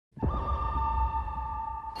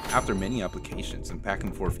After many applications and back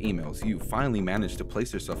and forth emails, you finally managed to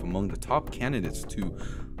place yourself among the top candidates to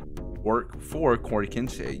work for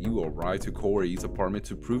Coryxkenshin. You arrive to Cory's apartment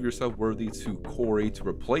to prove yourself worthy to Cory to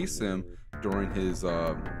replace him during his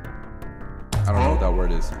I don't know what that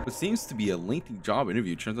word is. What seems to be a lengthy job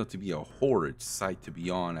interview turns out to be a horrid sight to be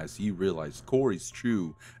on as you realize Cory's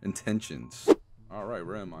true intentions. All right,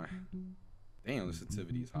 where am I? Damn, the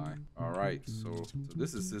sensitivity is high. All right, so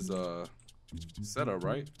this is his setup,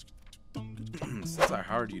 right? Since I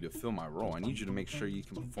hired you to fill my role, I need you to make sure you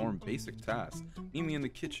can perform basic tasks. Meet me in the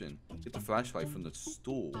kitchen. Get the flashlight from the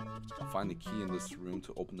stool. Find the key in this room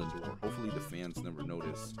to open the door. Hopefully the fans never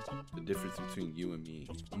notice the difference between you and me.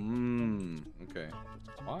 Okay.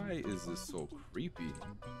 Why is this so creepy?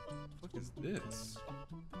 What is this?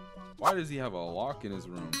 Why does he have a lock in his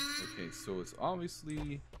room? Okay, so it's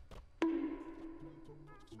obviously...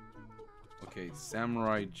 Okay,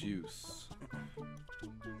 samurai juice.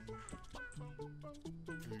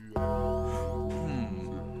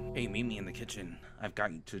 Hey, meet me in the kitchen. I've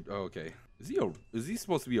gotten to. Oh, okay. Is he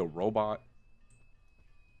supposed to be a robot?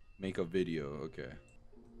 Make a video. Okay.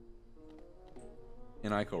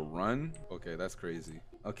 And I could run. Okay, that's crazy.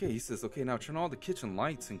 Okay, he says, okay, now turn all the kitchen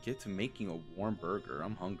lights and get to making a warm burger.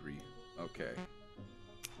 I'm hungry. Okay.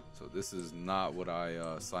 So this is not what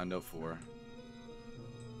I signed up for.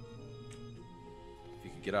 If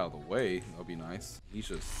you could get out of the way, that would be nice. He's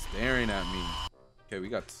just staring at me. Okay, we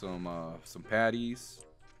got some patties.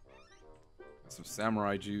 Got some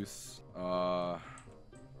samurai juice. I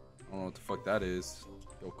don't know what the fuck that is.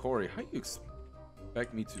 Yo, Cory, how you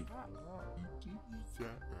expect me to...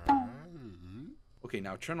 Okay,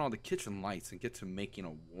 now turn on the kitchen lights and get to making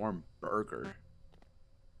a warm burger.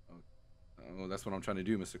 Oh, that's what I'm trying to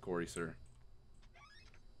do, Mr. Cory, sir.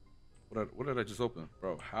 What did I just open?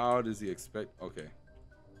 Bro, how does he expect... Okay.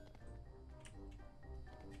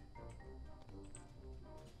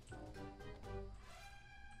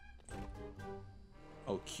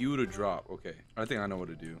 Oh, Q to drop. Okay. I think I know what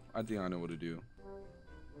to do.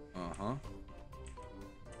 Uh-huh.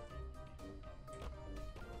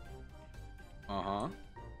 Uh-huh.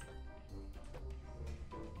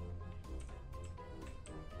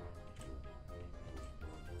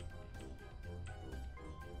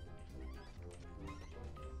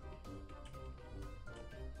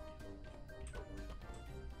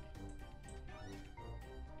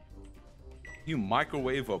 You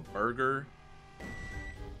microwave a burger?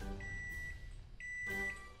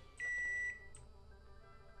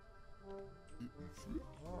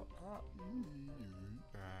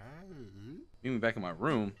 Meet me back in my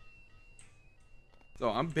room.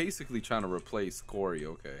 So I'm basically trying to replace Cory,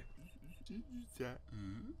 okay.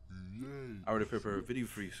 I already prepared a video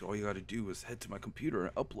for you, so all you gotta do is head to my computer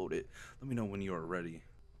and upload it. Let me know when you are ready.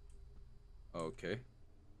 Okay.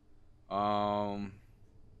 Wow,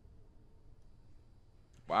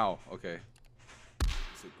 okay.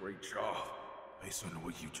 It's a great job. Based on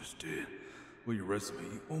what you just did, with your resume,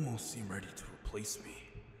 you almost seem ready to replace me.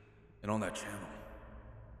 And on that channel,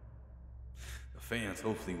 the fans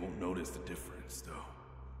hopefully won't notice the difference, though.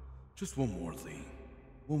 Just one more thing.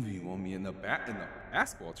 1v1 me in the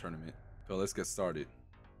basketball tournament. So let's get started.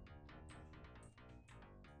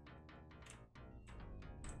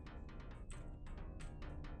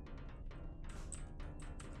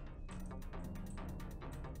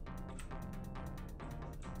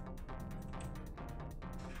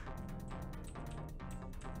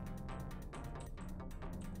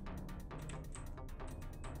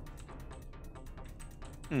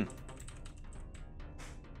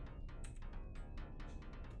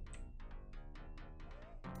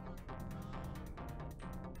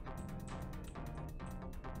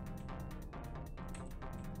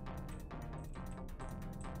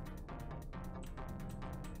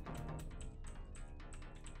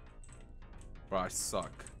 Bro, I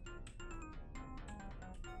suck.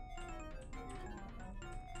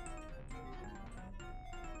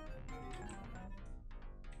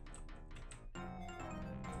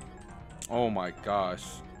 Oh my gosh.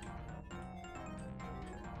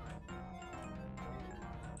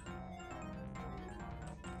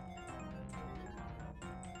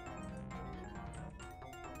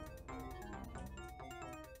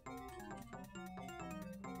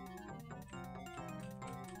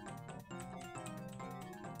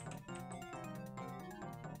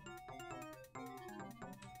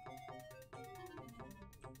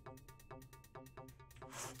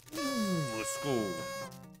 Let's go.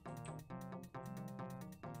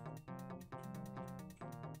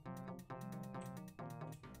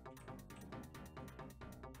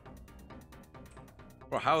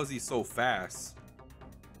 Bro, how is he so fast?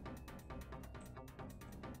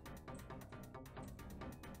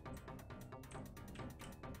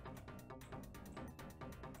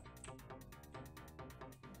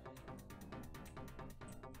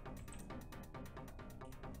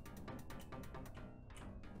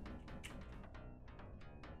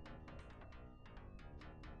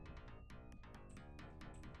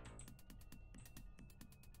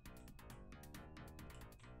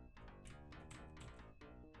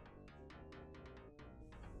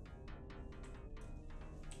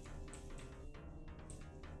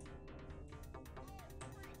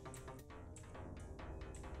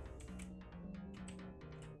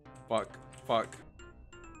 Fuck. Fuck.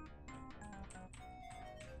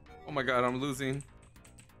 Oh my god, I'm losing.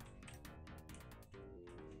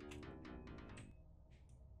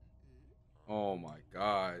 Oh my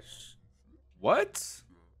gosh. What?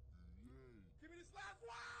 Give me this last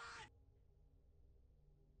one!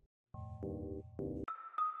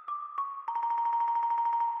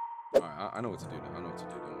 Alright, I know what to do now. I know what to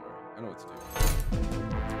do. Don't worry. I know what to do.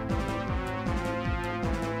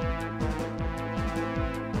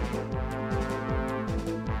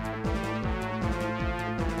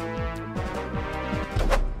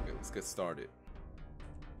 Okay, let's get started.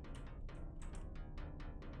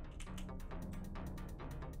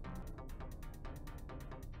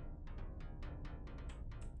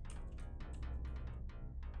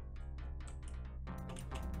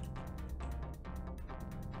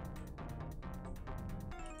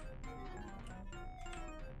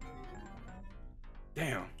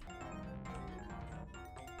 Damn.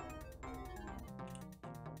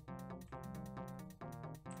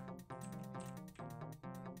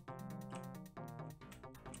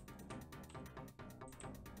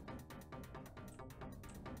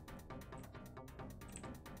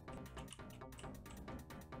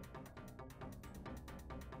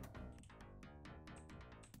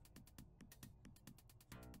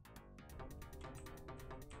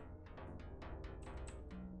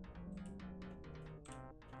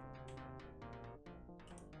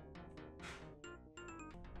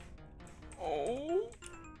 Oh.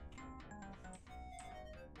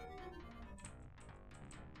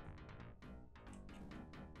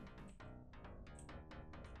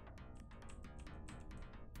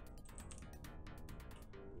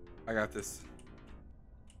 I got this.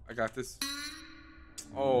 I got this.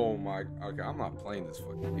 Oh my. Okay, I'm not playing this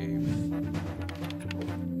fucking game.